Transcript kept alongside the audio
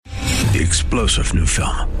The explosive new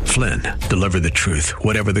film, Flynn, deliver the truth,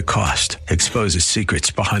 whatever the cost, exposes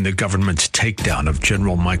secrets behind the government's takedown of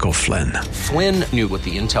General Michael Flynn. Flynn knew what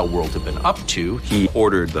the intel world had been up to. He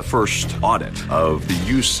ordered the first audit of the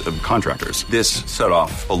use of contractors. This set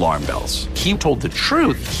off alarm bells. He told the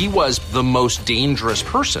truth. He was the most dangerous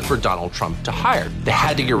person for Donald Trump to hire. They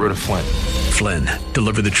had to get rid of Flynn. Flynn,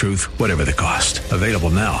 deliver the truth, whatever the cost. Available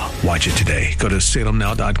now. Watch it today. Go to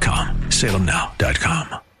salemnow.com.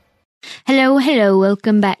 salemnow.com. Hello,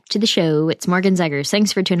 welcome back to the show. It's Morgan Zegers.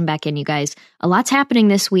 Thanks for tuning back in, you guys. A lot's happening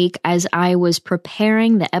this week. As I was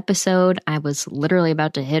preparing the episode, I was literally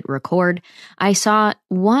about to hit record. I saw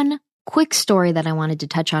one quick story that I wanted to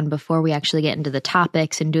touch on before we actually get into the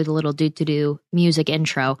topics and do the little do music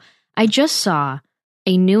intro. I just saw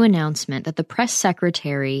a new announcement that the press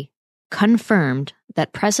secretary confirmed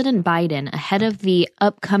that President Biden, ahead of the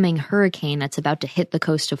upcoming hurricane that's about to hit the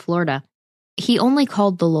coast of Florida, he only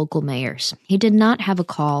called the local mayors. He did not have a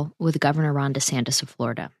call with Governor Ron DeSantis of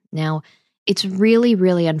Florida. Now, it's really,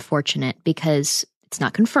 really unfortunate because it's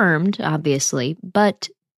not confirmed, obviously, but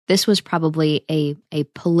this was probably a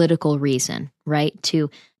political reason, right?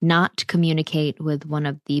 To not communicate with one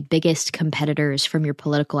of the biggest competitors from your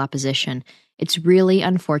political opposition. It's really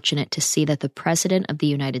unfortunate to see that the President of the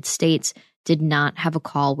United States did not have a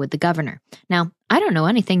call with the governor. Now, I don't know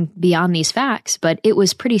anything beyond these facts, but it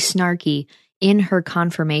was pretty snarky in her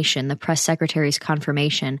confirmation, the press secretary's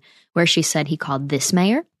confirmation, where she said he called this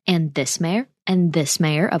mayor and this mayor and this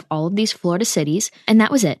mayor of all of these Florida cities, and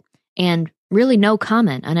that was it. And really no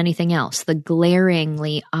comment on anything else. The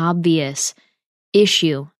glaringly obvious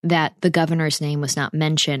issue that the governor's name was not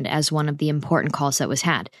mentioned as one of the important calls that was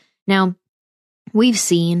had. Now, we've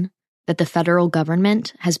seen that the federal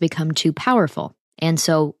government has become too powerful. And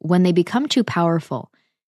so when they become too powerful,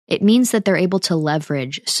 it means that they're able to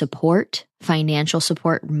leverage support, financial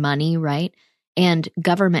support, money, right? And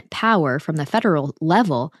government power from the federal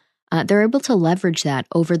level. They're able to leverage that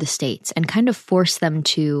over the states and kind of force them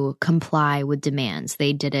to comply with demands.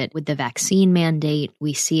 They did it with the vaccine mandate.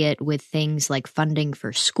 We see it with things like funding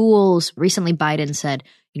for schools. Recently, Biden said,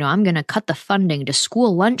 I'm going to cut the funding to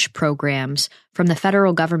school lunch programs from the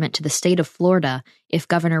federal government to the state of Florida if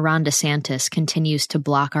Governor Ron DeSantis continues to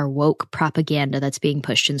block our woke propaganda that's being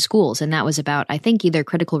pushed in schools. And that was about, I think, either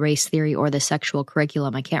critical race theory or the sexual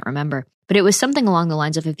curriculum. I can't remember. But it was something along the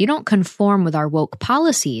lines of, if you don't conform with our woke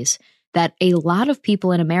policies, that a lot of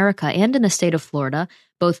people in America and in the state of Florida,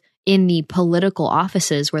 both in the political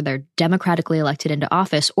offices where they're democratically elected into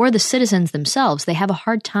office, or the citizens themselves, they have a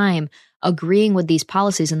hard time agreeing with these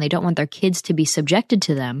policies and they don't want their kids to be subjected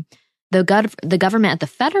to them. The government at the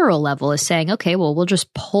federal level is saying, okay, well, we'll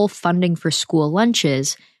just pull funding for school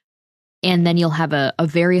lunches, and then you'll have a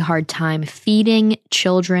very hard time feeding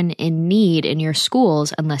children in need in your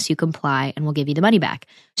schools unless you comply, and we'll give you the money back.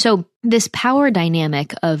 So this power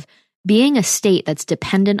dynamic of being a state that's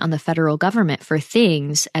dependent on the federal government for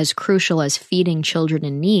things as crucial as feeding children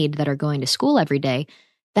in need that are going to school every day,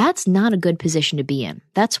 that's not a good position to be in.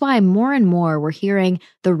 That's why more and more we're hearing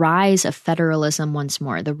the rise of federalism once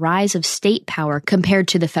more, the rise of state power compared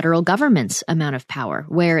to the federal government's amount of power,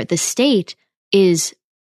 where the state is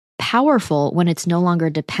powerful when it's no longer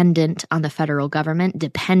dependent on the federal government,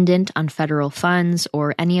 dependent on federal funds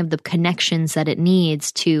or any of the connections that it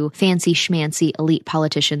needs to fancy schmancy elite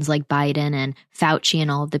politicians like Biden and Fauci and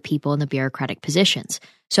all of the people in the bureaucratic positions.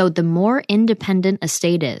 So the more independent a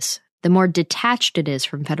state is, the more detached it is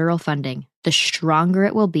from federal funding, the stronger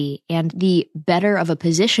it will be and the better of a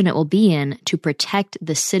position it will be in to protect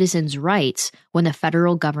the citizens' rights when the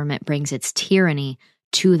federal government brings its tyranny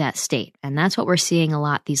to that state. And that's what we're seeing a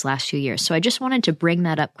lot these last few years. So I just wanted to bring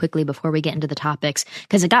that up quickly before we get into the topics,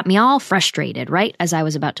 because it got me all frustrated right as I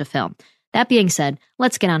was about to film. That being said,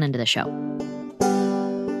 let's get on into the show.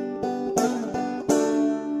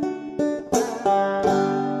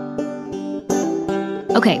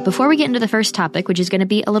 Okay, before we get into the first topic, which is going to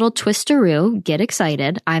be a little twisteroo, get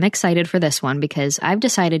excited. I'm excited for this one because I've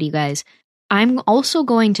decided, you guys, I'm also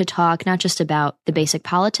going to talk not just about the basic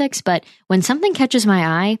politics, but when something catches my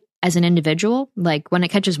eye as an individual, like when it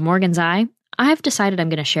catches Morgan's eye, I've decided I'm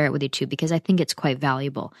going to share it with you too because I think it's quite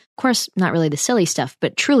valuable. Of course, not really the silly stuff,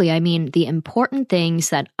 but truly, I mean the important things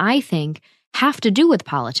that I think have to do with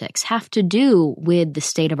politics, have to do with the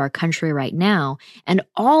state of our country right now. And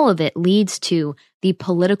all of it leads to the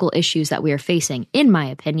political issues that we are facing, in my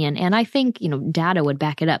opinion. And I think, data would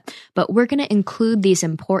back it up. But we're going to include these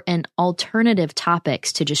important alternative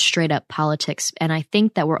topics to just straight up politics. And I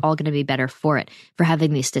think that we're all going to be better for it, for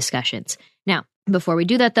having these discussions. Now, Before we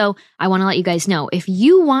do that, though, I want to let you guys know, if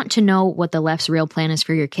you want to know what the left's real plan is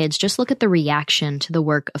for your kids, just look at the reaction to the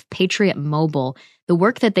work of Patriot Mobile, the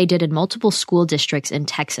work that they did in multiple school districts in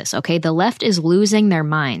Texas, okay? The left is losing their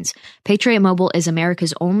minds. Patriot Mobile is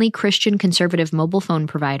America's only Christian conservative mobile phone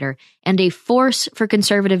provider and a force for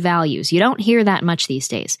conservative values. You don't hear that much these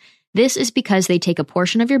days. This is because they take a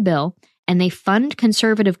portion of your bill and they fund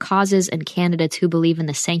conservative causes and candidates who believe in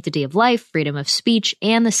the sanctity of life, freedom of speech,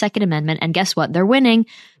 and the Second Amendment. And guess what? They're winning.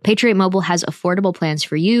 Patriot Mobile has affordable plans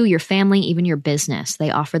for you, your family, even your business.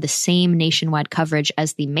 They offer the same nationwide coverage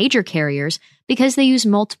as the major carriers because they use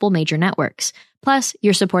multiple major networks. Plus,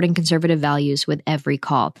 you're supporting conservative values with every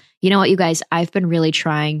call. You know what, you guys? I've been really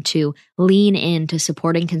trying to lean into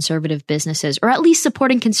supporting conservative businesses, or at least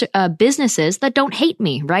supporting businesses that don't hate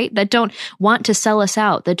me, right? That don't want to sell us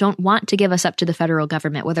out, that don't want to give us up to the federal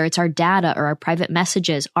government, whether it's our data or our private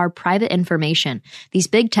messages, our private information. These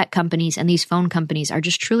big tech companies and these phone companies are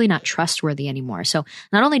just truly not trustworthy anymore. So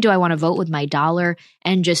not only do I want to vote with my dollar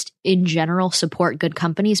and just in general support good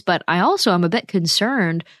companies, but I also am a bit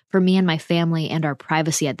concerned for me and my family and our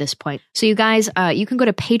privacy at this point. So you guys, you can go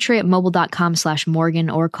to patriotmobile.com/Morgan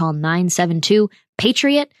or call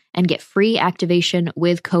 972-PATRIOT and get free activation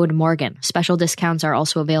with code Morgan. Special discounts are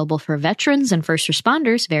also available for veterans and first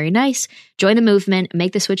responders. Very nice. Join the movement,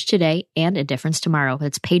 make the switch today and a difference tomorrow.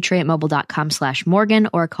 That's patriotmobile.com/Morgan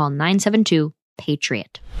or call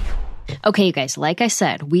 972-PATRIOT. Okay, you guys, like I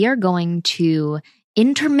said, we are going to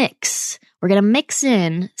intermix. We're going to mix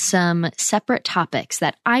in some separate topics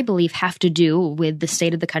that I believe have to do with the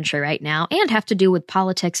state of the country right now and have to do with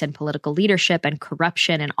politics and political leadership and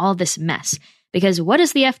corruption and all this mess. Because what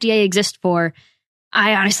does the FDA exist for?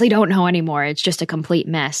 I honestly don't know anymore. It's just a complete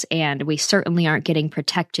mess. And we certainly aren't getting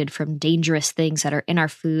protected from dangerous things that are in our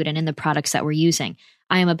food and in the products that we're using.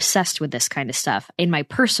 I am obsessed with this kind of stuff in my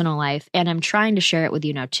personal life, and I'm trying to share it with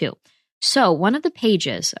you now too. So one of the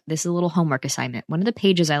pages, this is a little homework assignment. One of the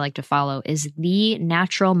pages I like to follow is The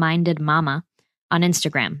Natural Minded Mama on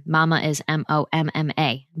Instagram. Mama is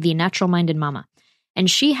MOMMA, The Natural Minded Mama. And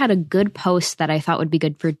she had a good post that I thought would be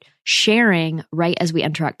good for sharing right as we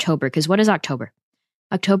enter October. Because what is October?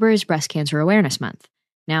 October is Breast Cancer Awareness Month.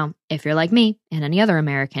 Now, if you're like me and any other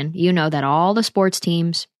American, you know that all the sports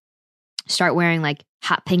teams start wearing like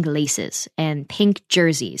hot pink laces and pink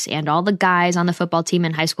jerseys, and all the guys on the football team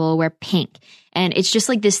in high school wear pink. And it's just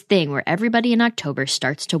like this thing where everybody in October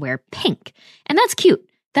starts to wear pink. And that's cute.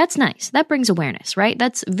 That's nice. That brings awareness, right?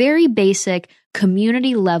 That's very basic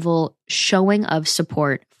community level showing of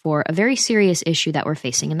support for a very serious issue that we're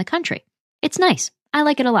facing in the country. It's nice. I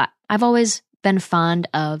like it a lot. I've always been fond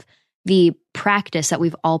of the practice that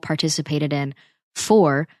we've all participated in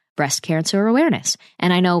for breast cancer awareness.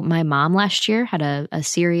 And I know my mom last year had a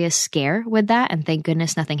serious scare with that, and thank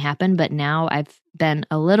goodness nothing happened. But now I've been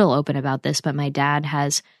a little open about this, but my dad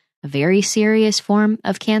has a very serious form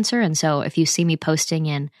of cancer. And so if you see me posting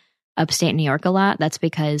in upstate New York a lot, that's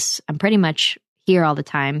because I'm pretty much here all the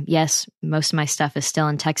time. Yes, most of my stuff is still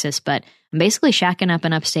in Texas, but I'm basically shacking up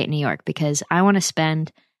in upstate New York because I want to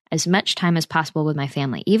spend as much time as possible with my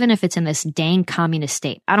family, even if it's in this dang communist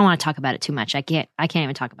state. I don't want to talk about it too much. I can't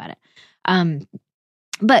even talk about it.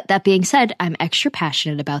 But that being said, I'm extra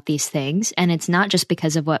passionate about these things. And it's not just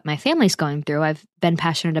because of what my family's going through. I've been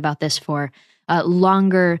passionate about this for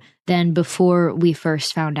longer than before we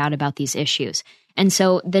first found out about these issues. And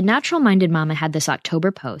so the Natural Minded Mama had this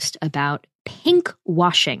October post about pink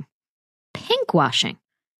washing. Pink washing.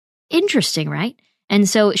 Interesting, right? And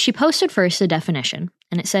so she posted first the definition,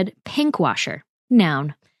 and it said pink washer,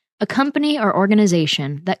 noun, a company or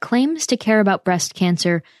organization that claims to care about breast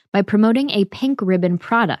cancer by promoting a pink ribbon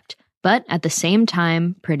product, but at the same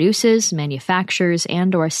time produces, manufactures,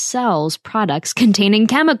 and or sells products containing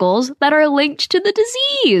chemicals that are linked to the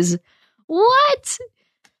disease. What?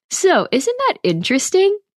 So isn't that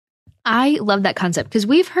interesting? I love that concept because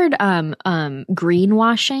we've heard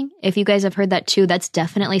greenwashing. If you guys have heard that too, that's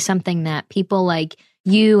definitely something that people like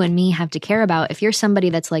you and me have to care about. If you're somebody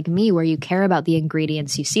that's like me, where you care about the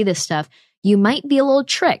ingredients, you see this stuff, you might be a little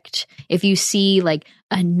tricked if you see like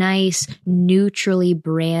a nice neutrally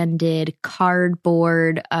branded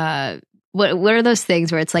cardboard, what are those things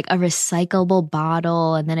where it's like a recyclable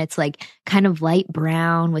bottle and then it's like kind of light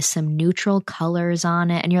brown with some neutral colors on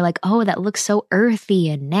it. And you're like, oh, that looks so earthy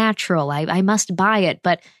and natural. I must buy it.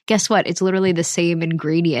 But guess what? It's literally the same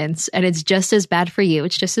ingredients and it's just as bad for you.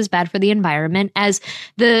 It's just as bad for the environment as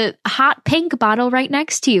the hot pink bottle right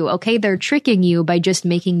next to you. Okay. They're tricking you by just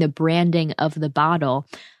making the branding of the bottle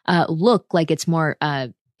look like it's more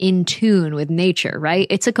in tune with nature, right?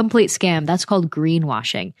 It's a complete scam. That's called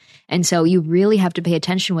greenwashing. And so you really have to pay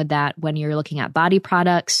attention with that when you're looking at body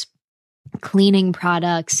products, cleaning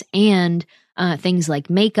products, and things like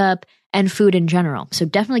makeup and food in general. So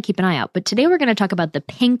definitely keep an eye out. But today we're going to talk about the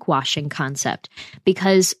pink washing concept,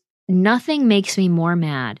 because nothing makes me more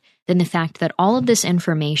mad than the fact that all of this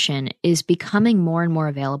information is becoming more and more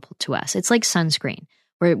available to us. It's like sunscreen,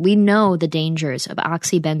 where we know the dangers of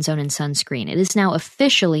oxybenzone in sunscreen. It is now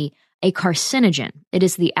officially a carcinogen. It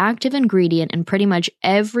is the active ingredient in pretty much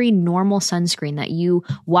every normal sunscreen that you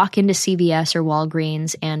walk into CVS or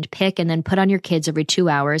Walgreens and pick and then put on your kids every 2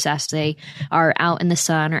 hours as they are out in the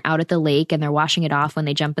sun or out at the lake and they're washing it off when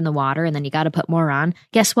they jump in the water, and then you got to put more on.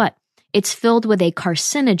 Guess what? It's filled with a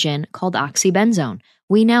carcinogen called oxybenzone.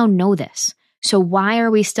 We now know this. So why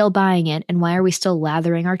are we still buying it, and why are we still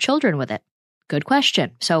lathering our children with it? Good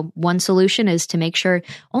question. So one solution is to make sure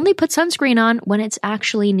only put sunscreen on when it's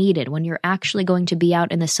actually needed, when you're actually going to be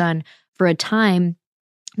out in the sun for a time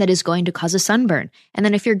that is going to cause a sunburn. And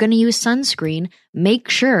then if you're going to use sunscreen, make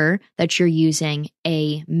sure that you're using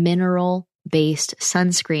a mineral-based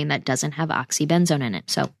sunscreen that doesn't have oxybenzone in it.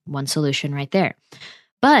 So one solution right there.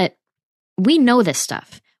 But we know this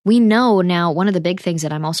stuff. We know now one of the big things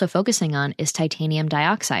that I'm also focusing on is titanium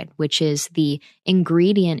dioxide, which is the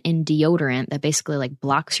ingredient in deodorant that basically like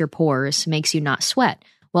blocks your pores, makes you not sweat.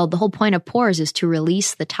 Well, the whole point of pores is to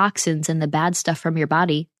release the toxins and the bad stuff from your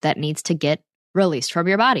body that needs to get released from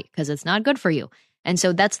your body because it's not good for you. And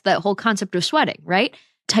so that's the whole concept of sweating, right?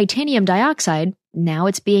 Titanium dioxide, now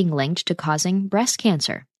it's being linked to causing breast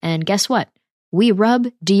cancer. And guess what? We rub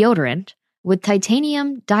deodorant with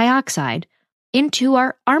titanium dioxide into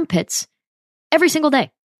our armpits every single day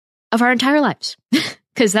of our entire lives,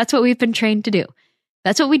 because that's what we've been trained to do.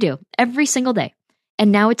 That's what we do every single day.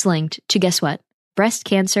 And now it's linked to, guess what? Breast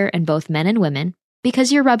cancer in both men and women,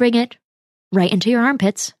 because you're rubbing it right into your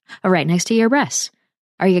armpits or right next to your breasts.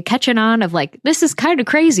 Are you catching on of like, this is kind of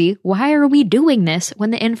crazy. Why are we doing this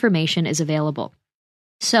when the information is available?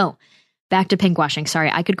 So back to pink washing. Sorry,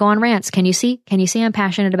 I could go on rants. Can you see? Can you see I'm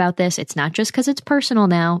passionate about this? It's not just because it's personal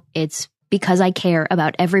now. It's because I care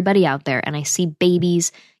about everybody out there, and I see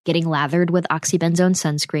babies getting lathered with oxybenzone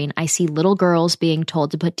sunscreen. I see little girls being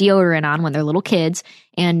told to put deodorant on when they're little kids,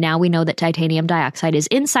 and now we know that titanium dioxide is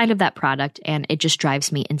inside of that product, and it just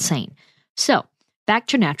drives me insane. So, back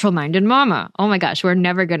to natural-minded mama. Oh my gosh, we're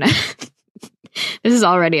never gonna... This is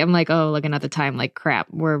already, I'm like, oh, looking at the time, like crap,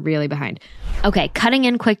 we're really behind. Okay, cutting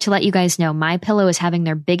in quick to let you guys know, MyPillow is having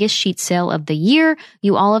their biggest sheet sale of the year.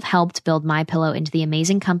 You all have helped build MyPillow into the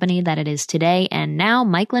amazing company that it is today. And now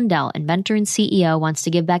Mike Lindell, inventor and CEO, wants to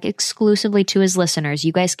give back exclusively to his listeners.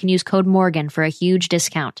 You guys can use code Morgan for a huge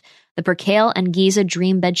discount. The Percale and Giza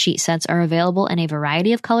Dream Bed Sheet Sets are available in a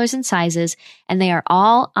variety of colors and sizes, and they are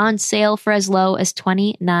all on sale for as low as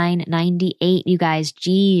 $29.98, you guys.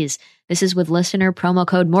 Jeez. This is with listener promo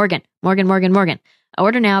code Morgan. Morgan.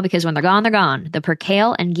 Order now, because when they're gone, they're gone. The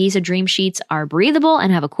Percale and Giza Dream Sheets are breathable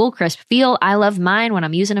and have a cool, crisp feel. I love mine when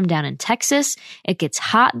I'm using them down in Texas. It gets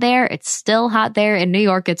hot there. It's still hot there. In New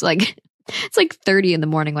York, it's like 30 in the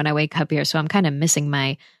morning when I wake up here, so I'm kind of missing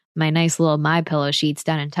my nice little MyPillow sheets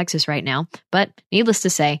down in Texas right now. But needless to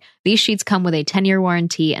say, these sheets come with a 10-year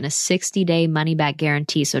warranty and a 60-day money-back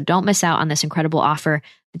guarantee, so don't miss out on this incredible offer.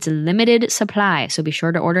 It's a limited supply, so be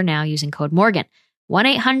sure to order now using code Morgan.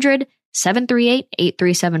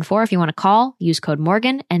 1-800-738-8374 if you want to call. Use code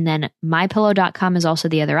Morgan, and then MyPillow.com is also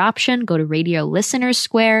the other option. Go to Radio Listeners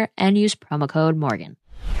Square and use promo code Morgan.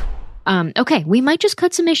 Okay, we might just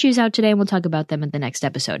cut some issues out today, and we'll talk about them in the next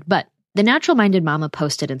episode, but the natural-minded mama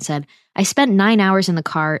posted and said, I spent 9 hours in the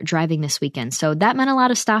car driving this weekend, so that meant a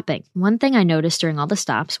lot of stopping. One thing I noticed during all the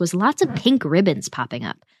stops was lots of pink ribbons popping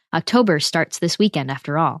up. October starts this weekend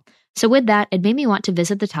after all. So with that, it made me want to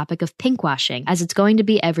visit the topic of pink washing, as it's going to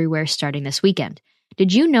be everywhere starting this weekend.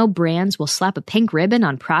 Did you know brands will slap a pink ribbon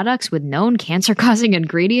on products with known cancer-causing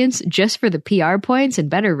ingredients just for the PR points and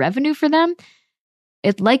better revenue for them?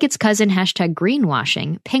 Like its cousin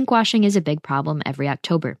 #greenwashing, pinkwashing is a big problem every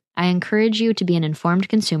October. I encourage you to be an informed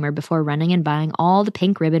consumer before running and buying all the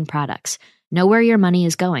pink ribbon products. Know where your money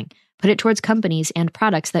is going. Put it towards companies and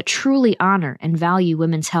products that truly honor and value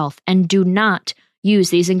women's health, and do not use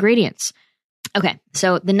these ingredients. Okay,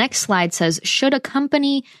 so the next slide says, should a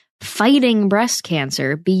company fighting breast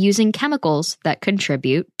cancer be using chemicals that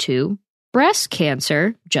contribute to breast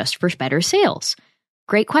cancer just for better sales?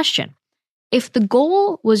 Great question. If the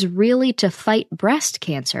goal was really to fight breast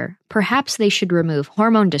cancer, perhaps they should remove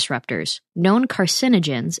hormone disruptors, known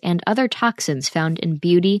carcinogens, and other toxins found in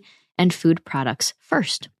beauty and food products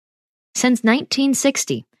first. Since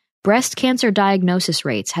 1960, breast cancer diagnosis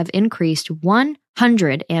rates have increased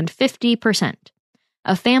 150%.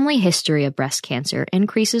 A family history of breast cancer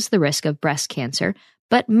increases the risk of breast cancer,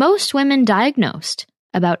 but most women diagnosed,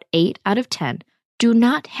 about 8 out of 10, do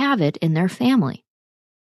not have it in their family.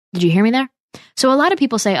 Did you hear me there? So a lot of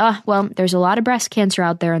people say, well, there's a lot of breast cancer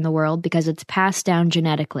out there in the world because it's passed down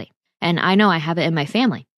genetically. And I know I have it in my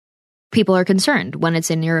family. People are concerned when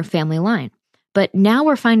it's in your family line. But now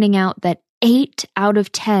we're finding out that 8 out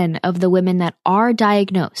of 10 of the women that are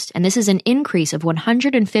diagnosed, and this is an increase of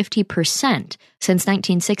 150% since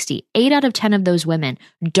 1960, 8 out of 10 of those women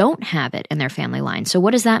don't have it in their family line. So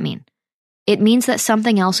what does that mean? It means that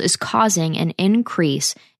something else is causing an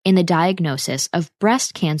increase in the diagnosis of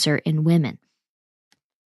breast cancer in women.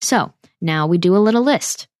 So now we do a little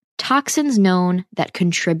list. Toxins known that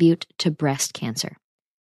contribute to breast cancer: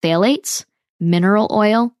 phthalates, mineral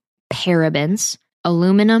oil, parabens,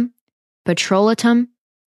 aluminum, petrolatum,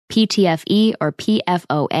 PTFE or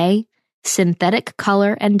PFOA, synthetic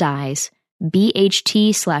color and dyes,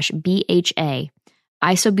 BHT/BHA,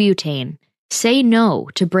 isobutane. Say no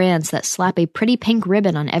to brands that slap a pretty pink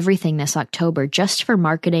ribbon on everything this October just for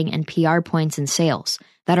marketing and PR points and sales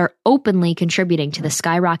that are openly contributing to the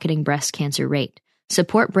skyrocketing breast cancer rate.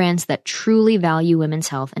 Support brands that truly value women's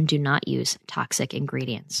health and do not use toxic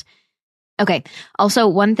ingredients. Okay, also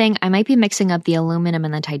one thing, I might be mixing up the aluminum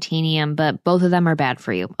and the titanium, but both of them are bad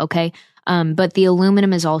for you, okay? But the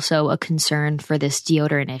aluminum is also a concern for this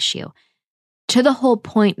deodorant issue. To the whole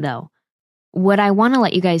point though, what I want to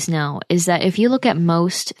let you guys know is that if you look at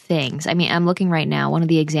most things, I mean, I'm looking right now, one of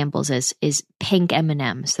the examples is pink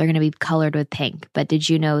M&Ms. They're going to be colored with pink. But did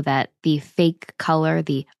you know that the fake color,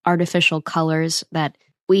 the artificial colors that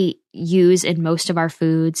we use in most of our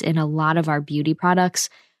foods, in a lot of our beauty products,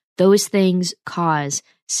 those things cause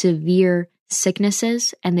severe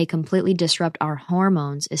sicknesses and they completely disrupt our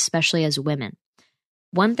hormones, especially as women.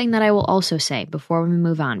 One thing that I will also say before we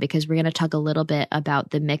move on, because we're going to talk a little bit about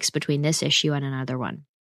the mix between this issue and another one.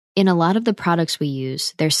 In a lot of the products we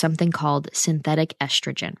use, there's something called synthetic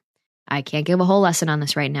estrogen. I can't give a whole lesson on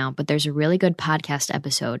this right now, but there's a really good podcast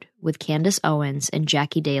episode with Candace Owens and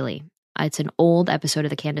Jackie Daly. It's an old episode of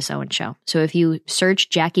the Candace Owens Show. So if you search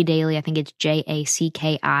Jackie Daly, I think it's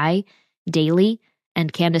Jacki Daly,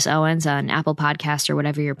 and Candace Owens on Apple Podcasts or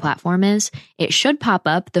whatever your platform is, it should pop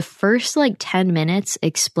up. The first 10 minutes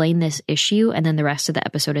explain this issue, and then the rest of the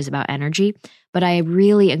episode is about energy. But I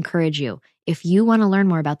really encourage you, if you want to learn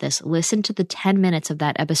more about this, listen to the 10 minutes of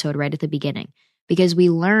that episode right at the beginning, because we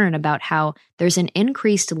learn about how there's an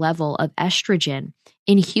increased level of estrogen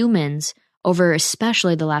in humans over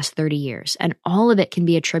especially the last 30 years. And all of it can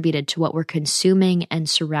be attributed to what we're consuming and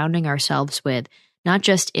surrounding ourselves with, not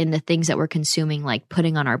just in the things that we're consuming, like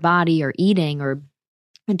putting on our body or eating or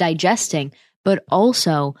digesting, but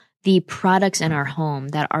also the products in our home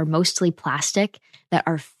that are mostly plastic, that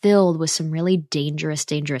are filled with some really dangerous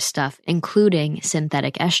stuff, including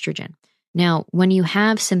synthetic estrogen. Now, when you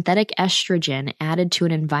have synthetic estrogen added to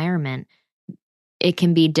an environment, it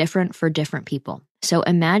can be different for different people. So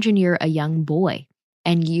imagine you're a young boy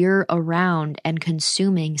and you're around and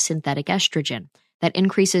consuming synthetic estrogen. That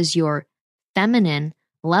increases your feminine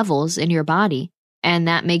levels in your body, and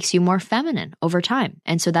that makes you more feminine over time.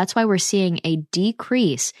 And so that's why we're seeing a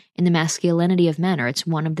decrease in the masculinity of men, or it's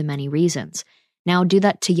one of the many reasons. Now do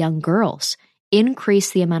that to young girls.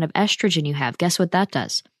 Increase the amount of estrogen you have. Guess what that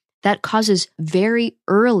does? That causes very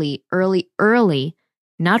early,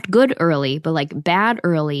 not good early, but bad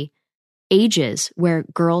early ages where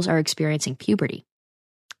girls are experiencing puberty.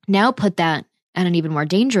 Now put that at an even more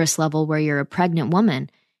dangerous level where you're a pregnant woman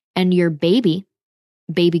and your baby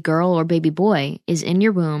girl or baby boy is in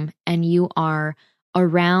your womb and you are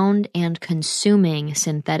around and consuming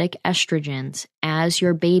synthetic estrogens as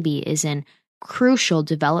your baby is in crucial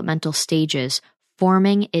developmental stages,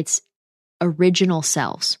 forming its original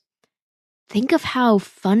cells. Think of how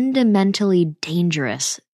fundamentally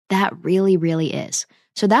dangerous that really, really is.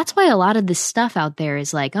 So that's why a lot of this stuff out there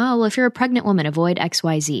is like, oh, well, if you're a pregnant woman, avoid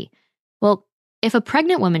XYZ. Well, if a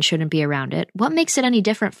pregnant woman shouldn't be around it, what makes it any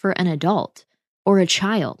different for an adult or a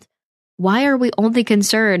child? Why are we only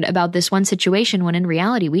concerned about this one situation when in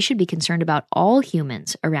reality we should be concerned about all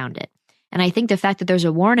humans around it? And I think the fact that there's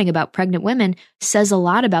a warning about pregnant women says a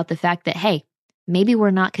lot about the fact that, hey, maybe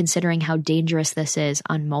we're not considering how dangerous this is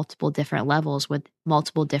on multiple different levels with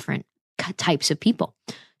multiple different types of people.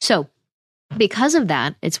 So because of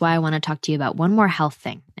that, it's why I want to talk to you about one more health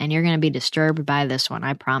thing. And you're going to be disturbed by this one,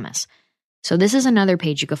 I promise. So this is another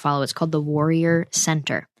page you can follow. It's called the Warrior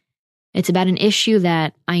Center. It's about an issue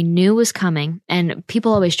that I knew was coming. And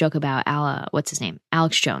people always joke about,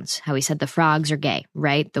 Alex Jones, how he said the frogs are gay,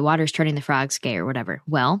 right? The water's turning the frogs gay or whatever.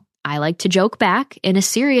 Well, I like to joke back in a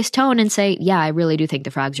serious tone and say, yeah, I really do think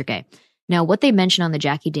the frogs are gay. Now, what they mentioned on the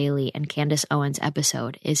Jackie Daly and Candace Owens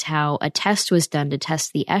episode is how a test was done to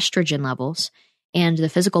test the estrogen levels and the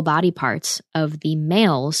physical body parts of the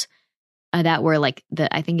males that were like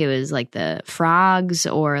I think it was like the frogs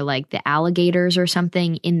or like the alligators or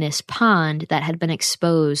something in this pond that had been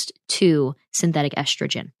exposed to synthetic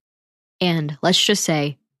estrogen. And let's just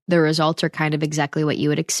say the results are kind of exactly what you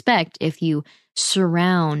would expect if you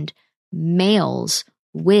surround males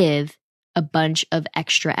with a bunch of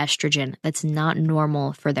extra estrogen that's not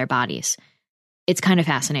normal for their bodies. It's kind of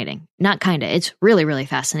fascinating. Not kind of. It's really, really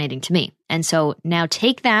fascinating to me. And so now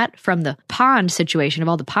take that from the pond situation of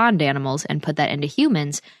all the pond animals and put that into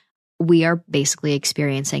humans. We are basically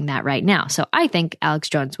experiencing that right now. So I think Alex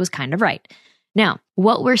Jones was kind of right. Now,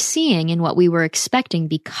 what we're seeing and what we were expecting,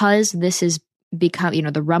 because this is become,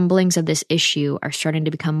 the rumblings of this issue are starting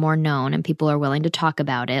to become more known and people are willing to talk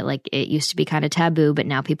about it. Like it used to be kind of taboo, but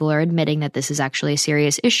now people are admitting that this is actually a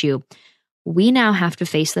serious issue. We now have to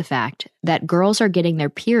face the fact that girls are getting their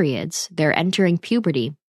periods, they're entering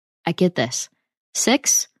puberty. I get this,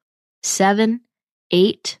 6, 7,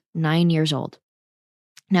 8, 9 years old.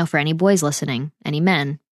 Now, for any boys listening, any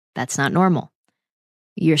men, that's not normal.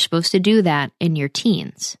 You're supposed to do that in your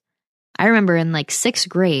teens. I remember in like 6th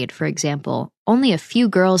grade, for example, only a few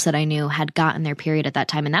girls that I knew had gotten their period at that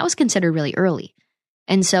time, and that was considered really early.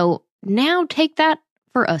 And so now take that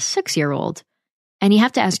for a 6-year-old. And you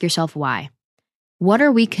have to ask yourself why. What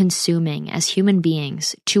are we consuming as human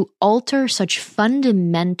beings to alter such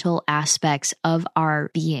fundamental aspects of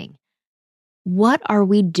our being? What are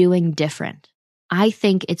we doing different? I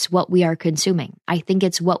think it's what we are consuming. I think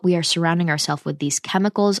it's what we are surrounding ourselves with. These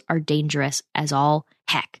chemicals are dangerous as all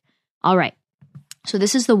heck. All right. So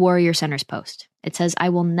this is the Warrior Center's post. It says, I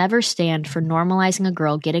will never stand for normalizing a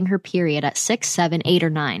girl getting her period at 6, 7, 8,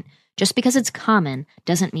 or 9. Just because it's common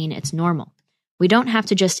doesn't mean it's normal. We don't have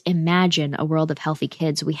to just imagine a world of healthy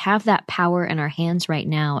kids. We have that power in our hands right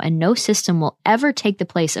now, and no system will ever take the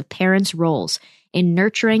place of parents' roles in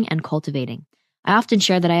nurturing and cultivating. I often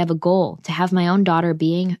share that I have a goal to have my own daughter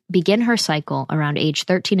begin her cycle around age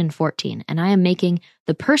 13 and 14, and I am making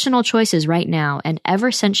the personal choices right now and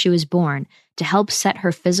ever since she was born to help set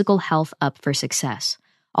her physical health up for success.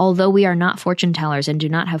 Although we are not fortune tellers and do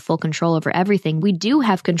not have full control over everything, we do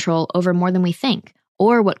have control over more than we think,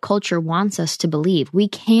 or what culture wants us to believe. We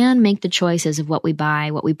can make the choices of what we buy,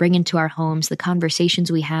 what we bring into our homes, the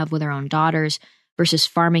conversations we have with our own daughters versus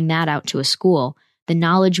farming that out to a school, the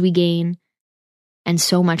knowledge we gain, and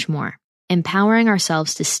so much more. Empowering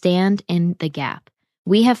ourselves to stand in the gap.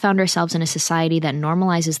 We have found ourselves in a society that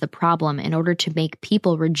normalizes the problem in order to make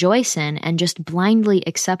people rejoice in and just blindly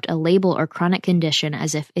accept a label or chronic condition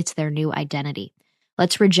as if it's their new identity.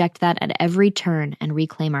 Let's reject that at every turn and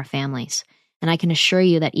reclaim our families. And I can assure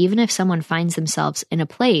you that even if someone finds themselves in a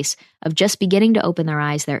place of just beginning to open their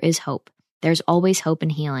eyes, there is hope. There's always hope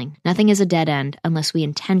and healing. Nothing is a dead end unless we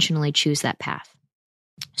intentionally choose that path.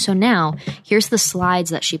 So now, here's the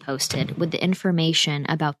slides that she posted with the information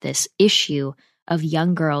about this issue of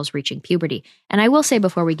young girls reaching puberty. And I will say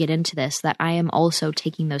before we get into this that I am also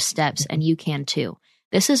taking those steps, and you can too.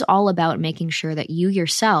 This is all about making sure that you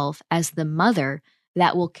yourself, as the mother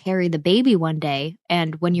that will carry the baby one day,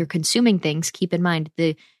 and when you're consuming things, keep in mind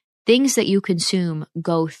the things that you consume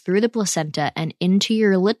go through the placenta and into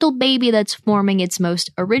your little baby that's forming its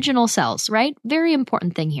most original cells, right? Very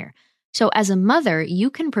important thing here. So as a mother, you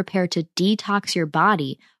can prepare to detox your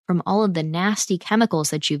body from all of the nasty chemicals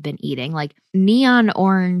that you've been eating, like neon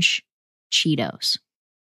orange Cheetos.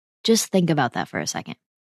 Just think about that for a second.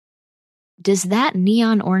 Does that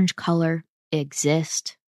neon orange color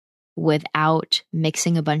exist without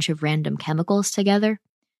mixing a bunch of random chemicals together?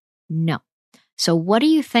 No. So what do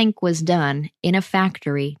you think was done in a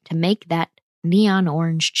factory to make that neon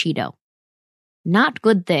orange Cheeto? Not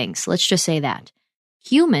good things. Let's just say that.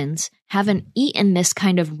 Humans haven't eaten this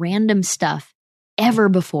kind of random stuff ever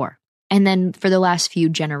before. And then for the last few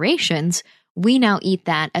generations, we now eat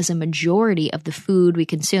that as a majority of the food we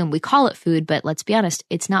consume. We call it food, but let's be honest,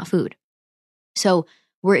 it's not food. So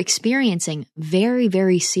we're experiencing very,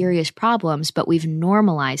 very serious problems, but we've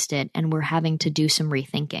normalized it and we're having to do some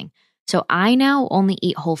rethinking. So I now only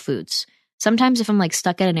eat whole foods. Sometimes if I'm like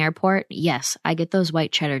stuck at an airport, yes, I get those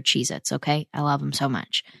white cheddar Cheez-Its, okay? I love them so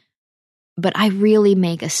much. But I really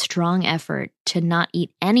make a strong effort to not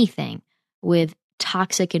eat anything with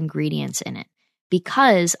toxic ingredients in it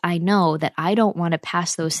because I know that I don't want to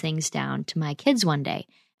pass those things down to my kids one day.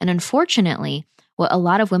 And unfortunately, what a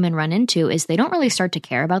lot of women run into is they don't really start to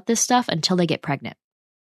care about this stuff until they get pregnant.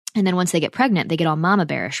 And then once they get pregnant, they get all mama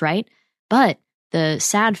bearish, right? But the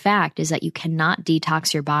sad fact is that you cannot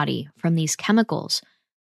detox your body from these chemicals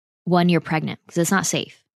when you're pregnant, because it's not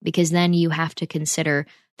safe. Because then you have to consider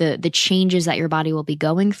the changes that your body will be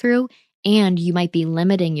going through, and you might be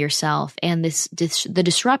limiting yourself, and the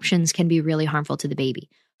disruptions can be really harmful to the baby.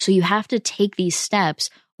 So you have to take these steps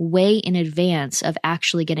way in advance of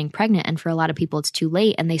actually getting pregnant. And for a lot of people, it's too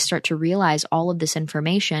late, and they start to realize all of this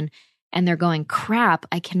information, and they're going, crap,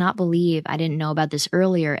 I cannot believe I didn't know about this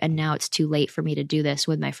earlier, and now it's too late for me to do this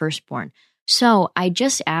with my firstborn. So I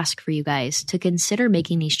just ask for you guys to consider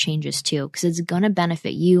making these changes too, because it's going to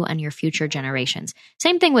benefit you and your future generations.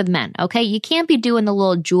 Same thing with men, okay? You can't be doing the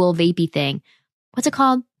little Juul vapey thing. What's it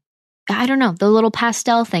called? I don't know. The little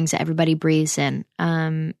pastel things that everybody breathes in.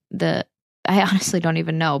 I honestly don't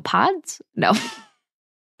even know. Pods? No.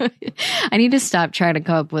 I need to stop trying to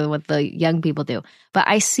come up with what the young people do. But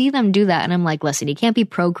I see them do that, and I'm like, listen, you can't be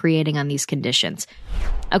procreating on these conditions.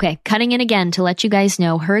 Okay, cutting in again to let you guys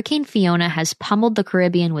know, Hurricane Fiona has pummeled the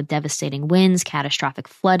Caribbean with devastating winds, catastrophic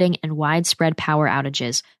flooding, and widespread power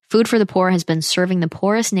outages. Food for the Poor has been serving the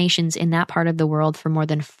poorest nations in that part of the world for more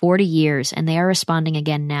than 40 years, and they are responding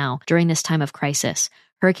again now during this time of crisis.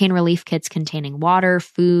 Hurricane relief kits containing water,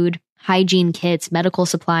 food, hygiene kits, medical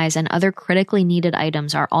supplies, and other critically needed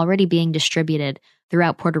items are already being distributed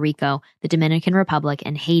throughout Puerto Rico, the Dominican Republic,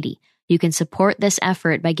 and Haiti. You can support this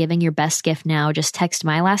effort by giving your best gift now. Just text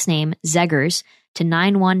my last name, Zeggers, to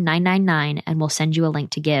 91999, and we'll send you a link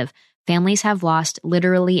to give. Families have lost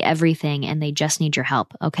literally everything, and they just need your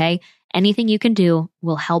help, okay? Anything you can do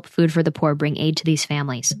will help Food for the Poor bring aid to these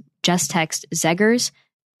families. Just text Zeggers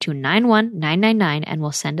to 91999, and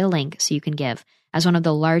we'll send a link so you can give. As one of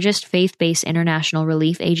the largest faith-based international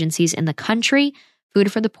relief agencies in the country,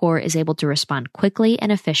 Food for the Poor is able to respond quickly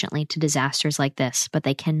and efficiently to disasters like this, but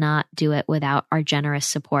they cannot do it without our generous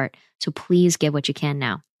support. So please give what you can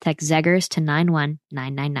now. Text Zeggers to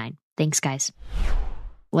 91999. Thanks, guys.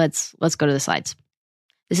 Let's go to the slides.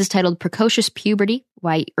 This is titled Precocious Puberty,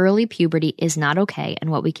 Why Early Puberty is Not Okay and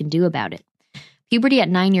What We Can Do About It. Puberty at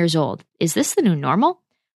 9 years old. Is this the new normal?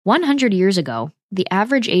 100 years ago, the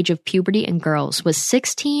average age of puberty in girls was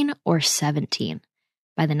 16 or 17.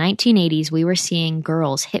 By the 1980s, we were seeing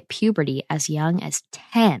girls hit puberty as young as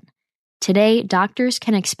 10. Today, doctors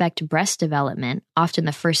can expect breast development, often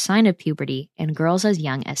the first sign of puberty, in girls as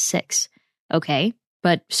young as 6. Okay,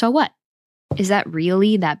 but so what? Is that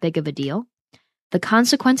really that big of a deal? The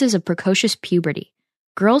consequences of precocious puberty.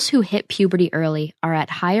 Girls who hit puberty early are at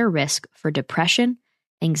higher risk for depression,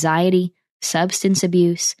 anxiety, substance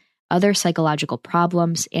abuse, other psychological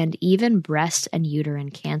problems, and even breast and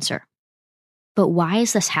uterine cancer. But why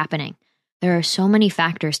is this happening? There are so many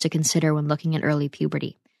factors to consider when looking at early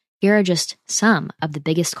puberty. Here are just some of the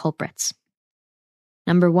biggest culprits.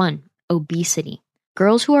 Number 1, obesity.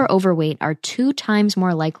 Girls who are overweight are 2 times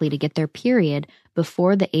more likely to get their period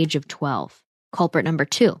before the age of 12. Culprit number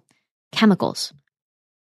 2, chemicals.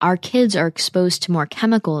 Our kids are exposed to more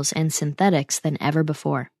chemicals and synthetics than ever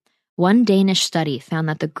before. One Danish study found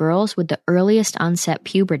that the girls with the earliest onset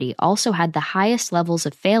puberty also had the highest levels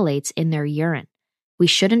of phthalates in their urine. We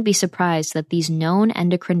shouldn't be surprised that these known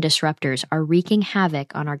endocrine disruptors are wreaking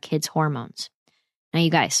havoc on our kids' hormones. Now, you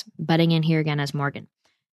guys, butting in here again as Morgan.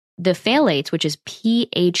 The phthalates, which is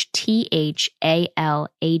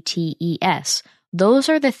PHTHALATES, those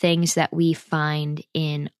are the things that we find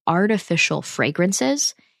in artificial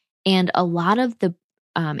fragrances and a lot of the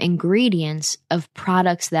ingredients of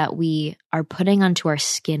products that we are putting onto our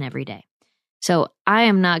skin every day. So I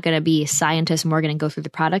am not going to be scientist Morgan and go through the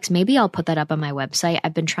products. Maybe I'll put that up on my website.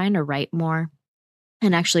 I've been trying to write more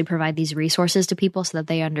and actually provide these resources to people so that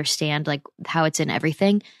they understand like how it's in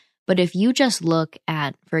everything. But if you just look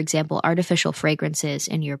at, for example, artificial fragrances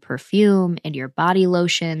in your perfume, in your body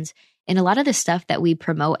lotions, and a lot of the stuff that we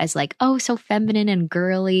promote as like, oh, so feminine and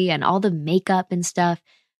girly and all the makeup and stuff,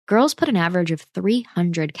 girls put an average of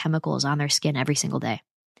 300 chemicals on their skin every single day.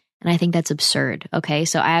 And I think that's absurd. Okay,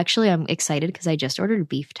 so I'm excited because I just ordered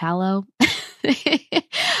beef tallow.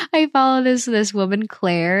 I follow this woman,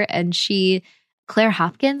 Claire, and Claire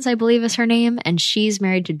Hopkins, I believe is her name. And she's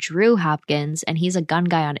married to Drew Hopkins, and he's a gun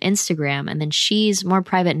guy on Instagram. And then she's more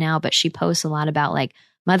private now, but she posts a lot about like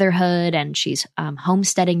motherhood, and she's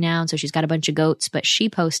homesteading now. And so she's got a bunch of goats, but she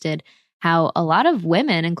posted how a lot of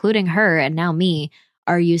women, including her and now me,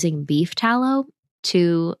 are using beef tallow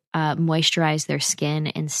to moisturize their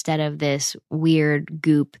skin instead of this weird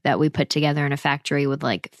goop that we put together in a factory with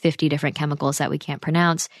like 50 different chemicals that we can't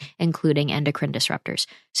pronounce, including endocrine disruptors.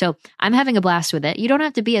 So I'm having a blast with it. You don't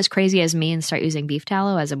have to be as crazy as me and start using beef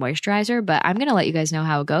tallow as a moisturizer, but I'm going to let you guys know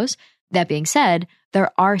how it goes. That being said,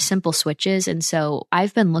 there are simple switches. And so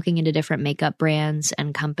I've been looking into different makeup brands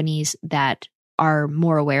and companies that are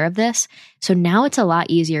more aware of this. So now it's a lot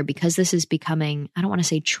easier because this is becoming, I don't want to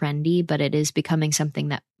say trendy, but it is becoming something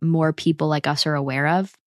that more people like us are aware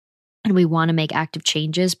of. And we want to make active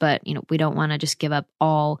changes, but we don't want to just give up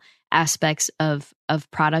all aspects of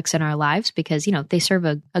products in our lives because, they serve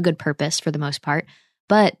a good purpose for the most part.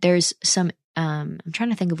 But there's some, I'm trying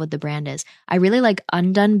to think of what the brand is. I really like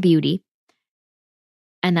Undone Beauty,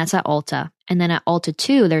 and that's at Ulta. And then at Ulta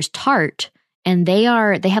too, there's Tarte. And they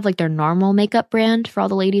have like their normal makeup brand for all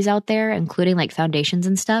the ladies out there, including like foundations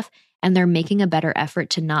and stuff. And they're making a better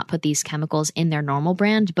effort to not put these chemicals in their normal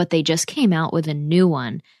brand, but they just came out with a new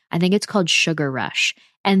one. I think it's called Sugar Rush.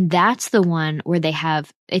 And that's the one where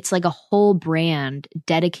it's like a whole brand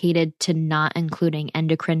dedicated to not including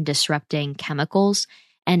endocrine disrupting chemicals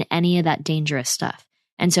and any of that dangerous stuff.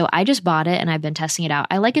 And so I just bought it and I've been testing it out.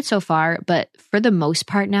 I like it so far, but for the most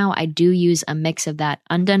part now, I do use a mix of that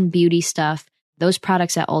Undone Beauty stuff, those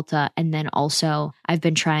products at Ulta, and then also I've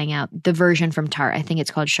been trying out the version from Tarte. I think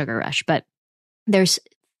it's called Sugar Rush, but there's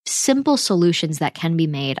simple solutions that can be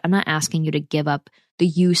made. I'm not asking you to give up the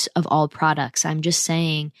use of all products. I'm just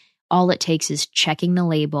saying all it takes is checking the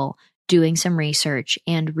label, doing some research,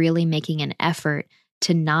 and really making an effort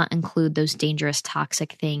to not include those dangerous,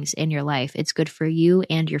 toxic things in your life. It's good for you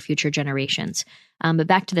and your future generations. But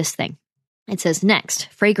back to this thing. It says next,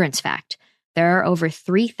 fragrance fact. There are over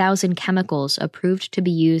 3,000 chemicals approved to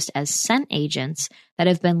be used as scent agents that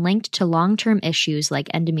have been linked to long-term issues like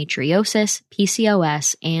endometriosis,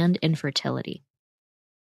 PCOS, and infertility.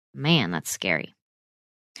 Man, that's scary.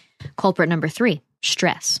 Culprit number 3,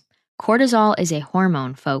 stress. Cortisol is a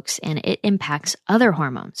hormone, folks, and it impacts other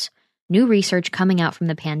hormones. New research coming out from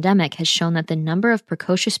the pandemic has shown that the number of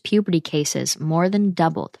precocious puberty cases more than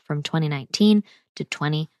doubled from 2019 to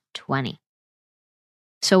 2020.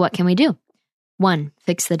 So what can we do? 1,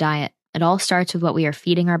 fix the diet. It all starts with what we are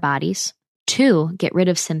feeding our bodies. 2, get rid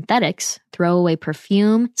of synthetics, throw away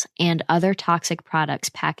perfumes and other toxic products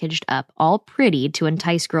packaged up all pretty to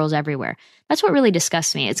entice girls everywhere. That's what really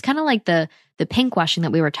disgusts me. It's kind of like the pink washing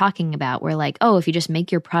that we were talking about, where like, oh, if you just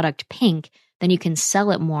make your product pink, then you can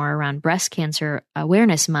sell it more around Breast Cancer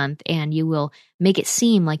Awareness Month, and you will make it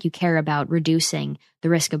seem like you care about reducing the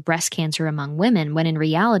risk of breast cancer among women, when in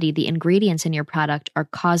reality, the ingredients in your product are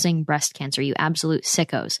causing breast cancer, you absolute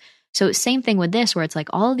sickos. So same thing with this, where it's like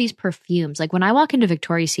all of these perfumes. Like when I walk into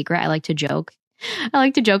Victoria's Secret, I like to joke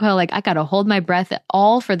how like I got to hold my breath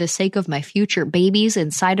all for the sake of my future babies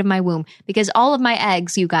inside of my womb, because all of my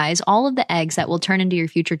eggs, you guys, all of the eggs that will turn into your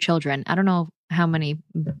future children. I don't know how many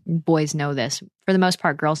boys know this. For the most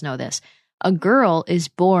part, girls know this. A girl is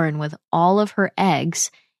born with all of her eggs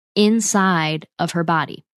inside of her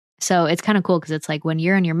body. So it's kind of cool because it's like when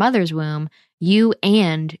you're in your mother's womb, you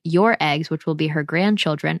and your eggs, which will be her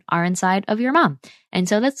grandchildren, are inside of your mom. And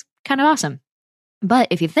so that's kind of awesome. But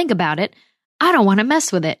if you think about it, I don't want to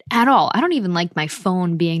mess with it at all. I don't even like my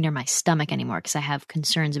phone being near my stomach anymore because I have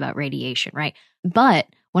concerns about radiation, right? But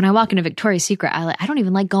when I walk into Victoria's Secret, I don't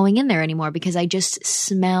even like going in there anymore because I just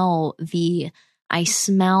smell the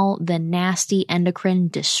nasty endocrine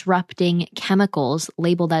disrupting chemicals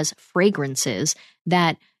labeled as fragrances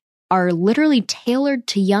that are literally tailored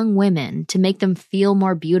to young women to make them feel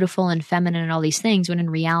more beautiful and feminine and all these things, when in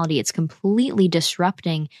reality, it's completely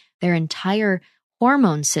disrupting their entire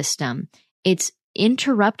hormone system. It's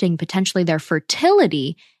interrupting potentially their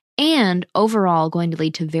fertility and overall going to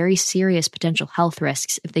lead to very serious potential health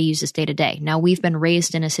risks if they use this day to day. Now, we've been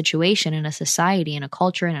raised in a situation, in a society, in a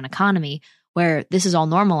culture, in an economy where this is all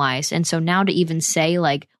normalized. And so now to even say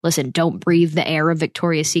like, listen, don't breathe the air of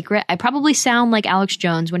Victoria's Secret, I probably sound like Alex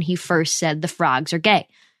Jones when he first said the frogs are gay.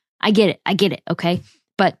 I get it, okay?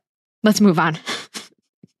 But let's move on.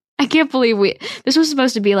 I can't believe this was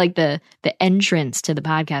supposed to be like the entrance to the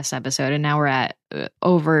podcast episode, and now we're at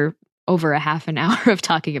over a half an hour of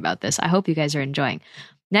talking about this. I hope you guys are enjoying.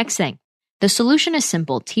 Next thing. The solution is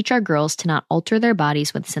simple. Teach our girls to not alter their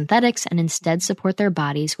bodies with synthetics and instead support their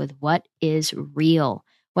bodies with what is real.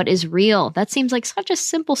 What is real? That seems like such a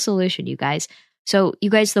simple solution, you guys. So you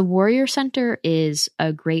guys, the Warrior Center is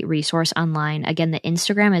a great resource online. Again, the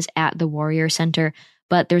Instagram is at the Warrior Center,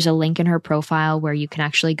 but there's a link in her profile where you can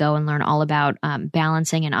actually go and learn all about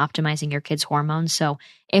balancing and optimizing your kids' hormones. So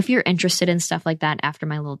if you're interested in stuff like that after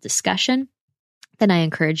my little discussion, then I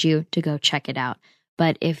encourage you to go check it out.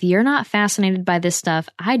 But if you're not fascinated by this stuff,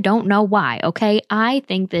 I don't know why, okay? I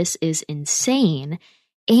think this is insane.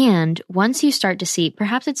 And once you start to see,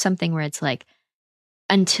 perhaps it's something where it's like,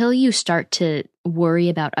 until you start to worry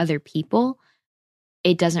about other people,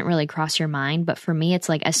 it doesn't really cross your mind. But for me, it's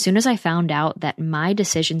like, as soon as I found out that my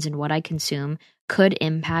decisions and what I consume could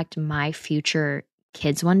impact my future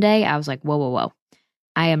kids one day, I was like, whoa, whoa, whoa.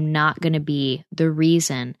 I am not going to be the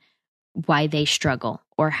reason why they struggle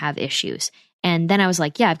or have issues. And then I was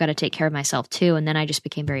like, yeah, I've got to take care of myself too. And then I just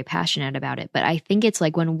became very passionate about it. But I think it's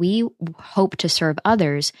like when we hope to serve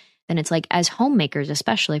others, then it's like, as homemakers,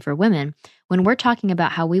 especially for women, when we're talking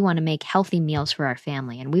about how we want to make healthy meals for our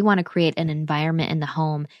family and we want to create an environment in the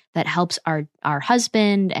home that helps our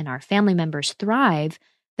husband and our family members thrive,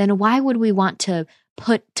 then why would we want to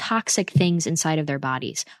put toxic things inside of their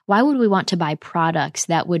bodies? Why would we want to buy products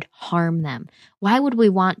that would harm them? Why would we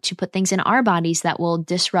want to put things in our bodies that will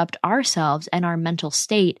disrupt ourselves and our mental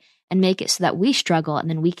state and make it so that we struggle and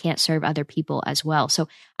then we can't serve other people as well? So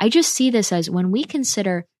I just see this as, when we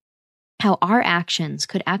consider how our actions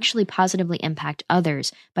could actually positively impact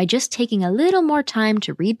others by just taking a little more time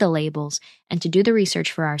to read the labels and to do the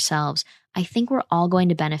research for ourselves, I think we're all going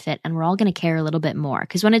to benefit and we're all going to care a little bit more.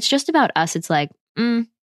 Because when it's just about us, it's like,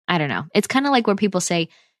 I don't know. It's kind of like where people say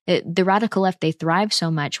the radical left, they thrive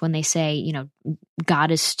so much when they say, you know,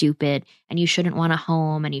 God is stupid and you shouldn't want a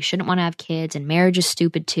home and you shouldn't want to have kids and marriage is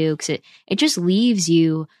stupid too. Because it just leaves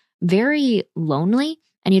you very lonely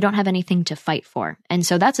and you don't have anything to fight for. And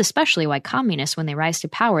so that's especially why communists, when they rise to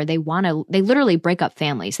power, they literally break up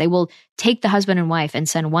families. They will take the husband and wife and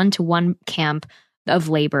send one to one camp of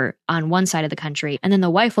labor on one side of the country, and then the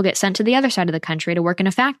wife will get sent to the other side of the country to work in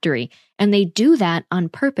a factory. And they do that on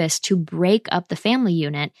purpose to break up the family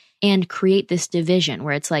unit and create this division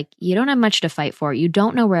where it's like, you don't have much to fight for. You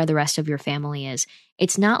don't know where the rest of your family is.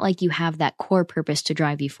 It's not like you have that core purpose to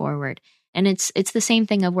drive you forward. And it's the same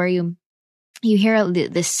thing of where you hear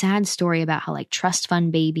this sad story about how, like, trust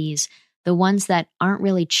fund babies, the ones that aren't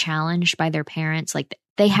really challenged by their parents, like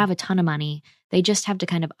they have a ton of money, they just have to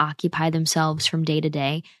kind of occupy themselves from day to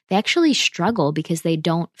day. They actually struggle because they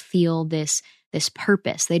don't feel this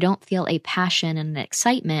purpose. They don't feel a passion and an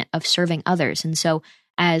excitement of serving others. And so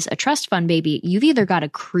as a trust fund baby, you've either got to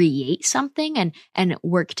create something and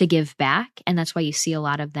work to give back. And that's why you see a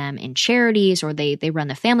lot of them in charities, or they run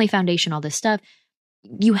the family foundation, all this stuff.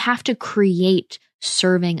 You have to create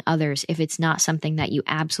serving others if it's not something that you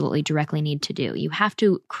absolutely directly need to do. You have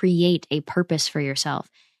to create a purpose for yourself.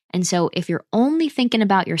 And so if you're only thinking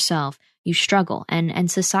about yourself, you struggle.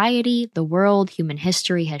 And society, the world, human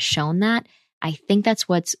history has shown that. I think that's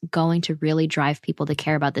what's going to really drive people to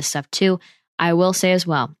care about this stuff too. I will say as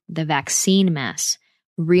well, the vaccine mess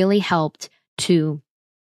really helped to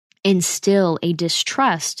instill a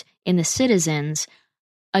distrust in the citizens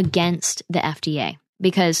against the FDA.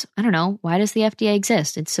 Because, I don't know, why does the FDA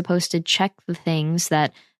exist? It's supposed to check the things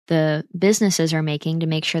that the businesses are making to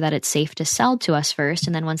make sure that it's safe to sell to us first.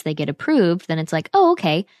 And then once they get approved, then it's like, oh,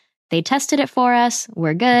 okay, they tested it for us.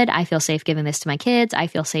 We're good. I feel safe giving this to my kids. I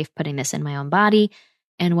feel safe putting this in my own body.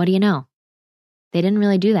 And what do you know? They didn't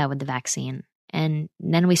really do that with the vaccine. And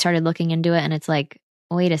then we started looking into it and it's like,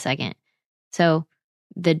 wait a second. So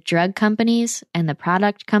the drug companies and the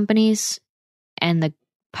product companies and the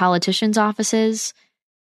politicians' offices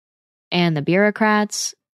and the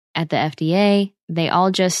bureaucrats at the FDA, they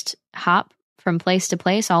all just hop from place to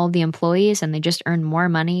place, all of the employees, and they just earn more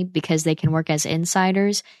money because they can work as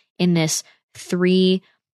insiders in this three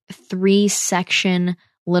section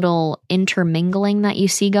little intermingling that you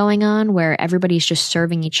see going on where everybody's just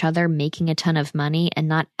serving each other, making a ton of money and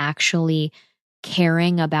not actually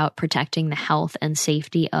caring about protecting the health and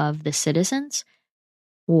safety of the citizens.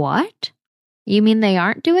 What? You mean they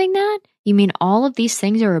aren't doing that? You mean all of these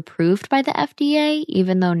things are approved by the FDA,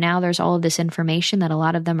 even though now there's all of this information that a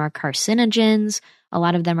lot of them are carcinogens, a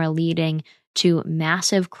lot of them are leading to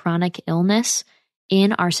massive chronic illness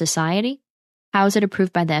in our society? How is it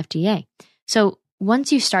approved by the FDA? So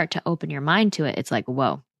once you start to open your mind to it, it's like,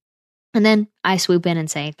 whoa. And then I swoop in and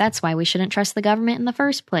say, that's why we shouldn't trust the government in the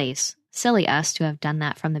first place. Silly us to have done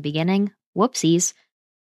that from the beginning. Whoopsies.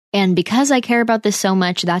 And because I care about this so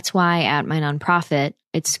much, that's why at my nonprofit,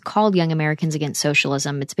 it's called Young Americans Against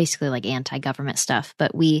Socialism. It's basically like anti-government stuff,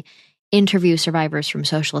 but we interview survivors from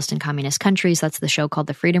socialist and communist countries. That's the show called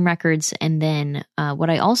The Freedom Records. And then what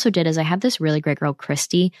I also did is I have this really great girl,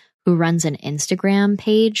 Christy, who runs an Instagram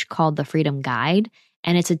page called The Freedom Guide.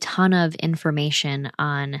 And it's a ton of information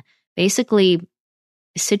on basically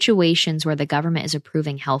situations where the government is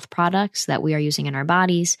approving health products that we are using in our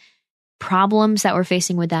bodies, problems that we're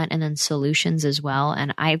facing with that, and then solutions as well.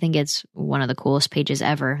 And I think it's one of the coolest pages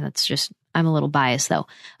ever. That's just, I'm a little biased though.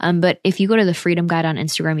 But if you go to the Freedom Guide on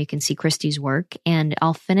Instagram, you can see Christy's work. And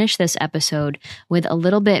I'll finish this episode with a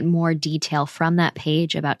little bit more detail from that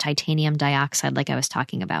page about titanium dioxide, like I was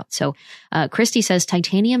talking about. So Christy says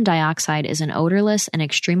titanium dioxide is an odorless and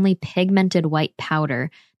extremely pigmented white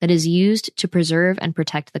powder that is used to preserve and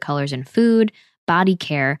protect the colors in food, body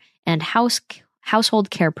care, and household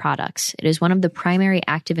care products. It is one of the primary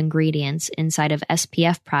active ingredients inside of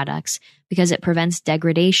SPF products because it prevents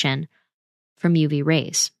degradation from UV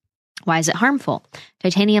rays. Why is it harmful?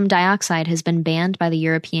 Titanium dioxide has been banned by the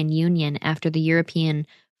European Union after the European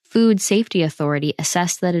Food Safety Authority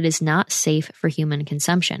assessed that it is not safe for human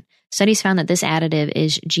consumption. Studies found that this additive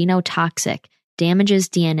is genotoxic, damages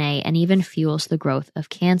DNA, and even fuels the growth of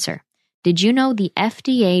cancer. Did you know the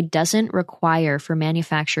FDA doesn't require for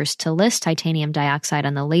manufacturers to list titanium dioxide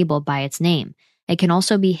on the label by its name? It can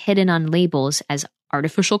also be hidden on labels as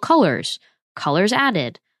artificial colors, colors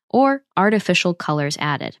added, or artificial colors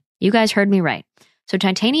added. You guys heard me right. So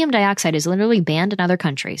titanium dioxide is literally banned in other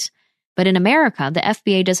countries. But in America, the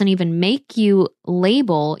FDA doesn't even make you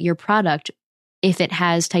label your product if it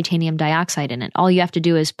has titanium dioxide in it. All you have to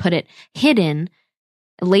do is put it hidden,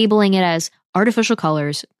 labeling it as artificial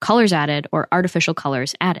colors, colors added, or artificial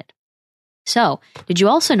colors added. So, did you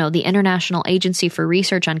also know the International Agency for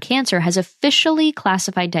Research on Cancer has officially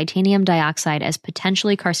classified titanium dioxide as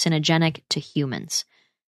potentially carcinogenic to humans?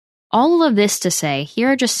 All of this to say,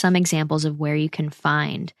 here are just some examples of where you can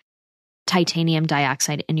find titanium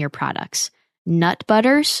dioxide in your products. Nut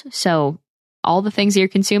butters, so all the things you're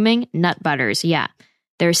consuming, nut butters, yeah.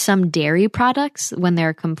 There's some dairy products, when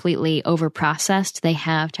they're completely overprocessed, they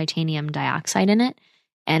have titanium dioxide in it.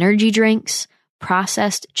 Energy drinks,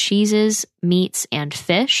 processed cheeses, meats, and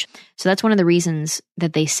fish. So that's one of the reasons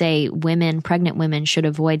that they say pregnant women should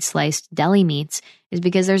avoid sliced deli meats, is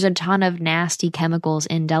because there's a ton of nasty chemicals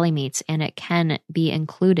in deli meats, and it can be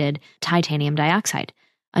included titanium dioxide.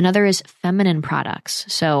 Another is feminine products.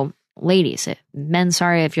 So ladies, men,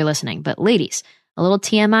 sorry if you're listening, but ladies, a little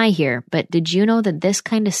TMI here, but did you know that this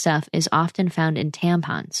kind of stuff is often found in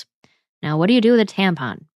tampons? Now, what do you do with a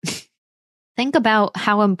tampon? Think about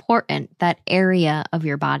how important that area of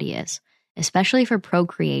your body is, especially for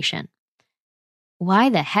procreation. Why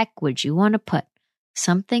the heck would you want to put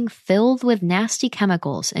something filled with nasty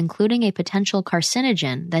chemicals, including a potential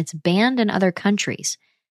carcinogen that's banned in other countries?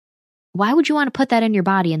 Why would you want to put that in your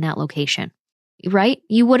body in that location? Right?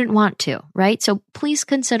 You wouldn't want to, right? So please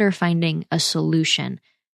consider finding a solution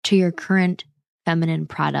to your current feminine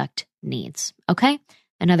product needs, okay?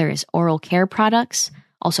 Another is oral care products,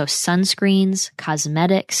 also sunscreens,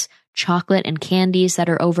 cosmetics, chocolate and candies that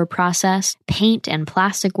are overprocessed, paint and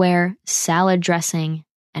plasticware, salad dressing,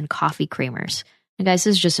 and coffee creamers. And guys,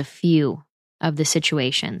 this is just a few of the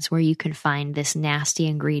situations where you can find this nasty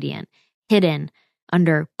ingredient hidden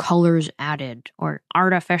under colors added or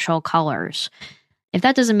artificial colors. If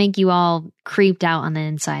that doesn't make you all creeped out on the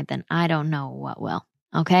inside, then I don't know what will.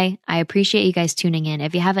 Okay? I appreciate you guys tuning in.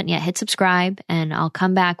 If you haven't yet, hit subscribe, and I'll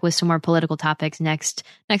come back with some more political topics next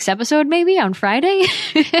episode, maybe on Friday.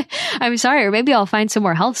 I'm sorry, or maybe I'll find some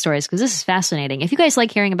more health stories, because this is fascinating. If you guys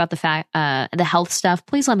like hearing about the health stuff,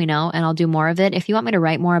 please let me know, and I'll do more of it. If you want me to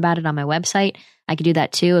write more about it on my website, I could do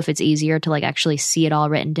that too. If it's easier to actually see it all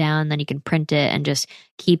written down, then you can print it and just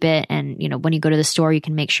keep it. And when you go to the store, you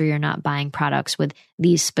can make sure you're not buying products with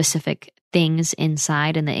these specific things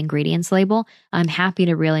inside in the ingredients label. I'm happy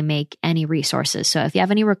to really make any resources. So if you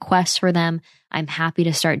have any requests for them, I'm happy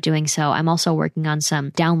to start doing so. I'm also working on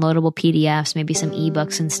some downloadable PDFs, maybe some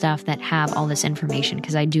ebooks and stuff that have all this information,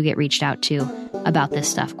 because I do get reached out to about this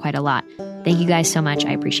stuff quite a lot. Thank you guys so much.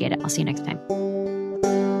 I appreciate it. I'll see you next time.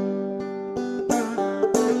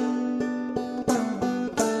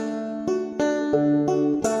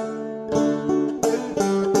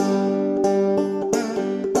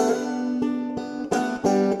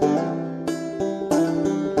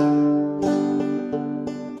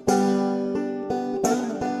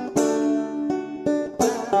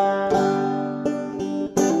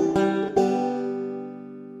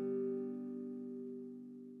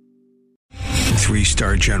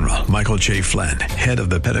 Three-star General Michael J. Flynn, head of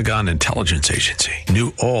the Pentagon Intelligence Agency,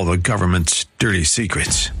 knew all the government's dirty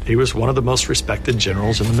secrets. He was one of the most respected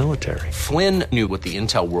generals in the military. Flynn knew what the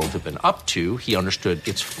intel world had been up to. He understood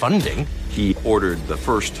its funding. He ordered the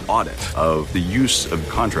first audit of the use of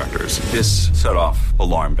contractors. This set off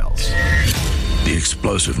alarm bells. The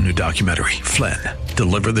explosive new documentary, Flynn,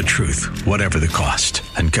 Deliver the Truth, Whatever the Cost,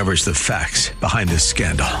 uncovers the facts behind this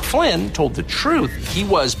scandal. Flynn told the truth. He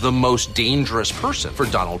was the most dangerous person for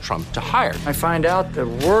Donald Trump to hire. I find out the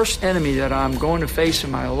worst enemy that I'm going to face in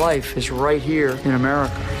my life is right here in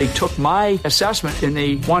America. They took my assessment and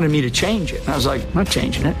they wanted me to change it. And I was like, I'm not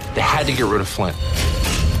changing it. They had to get rid of Flynn.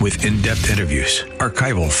 With in-depth interviews,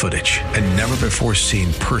 archival footage, and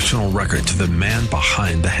never-before-seen personal records of the man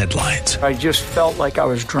behind the headlines. I just felt like I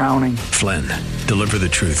was drowning. Flynn, Deliver the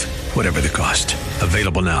Truth, Whatever the Cost.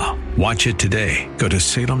 Available now. Watch it today. Go to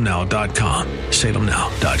salemnow.com.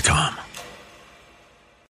 salemnow.com.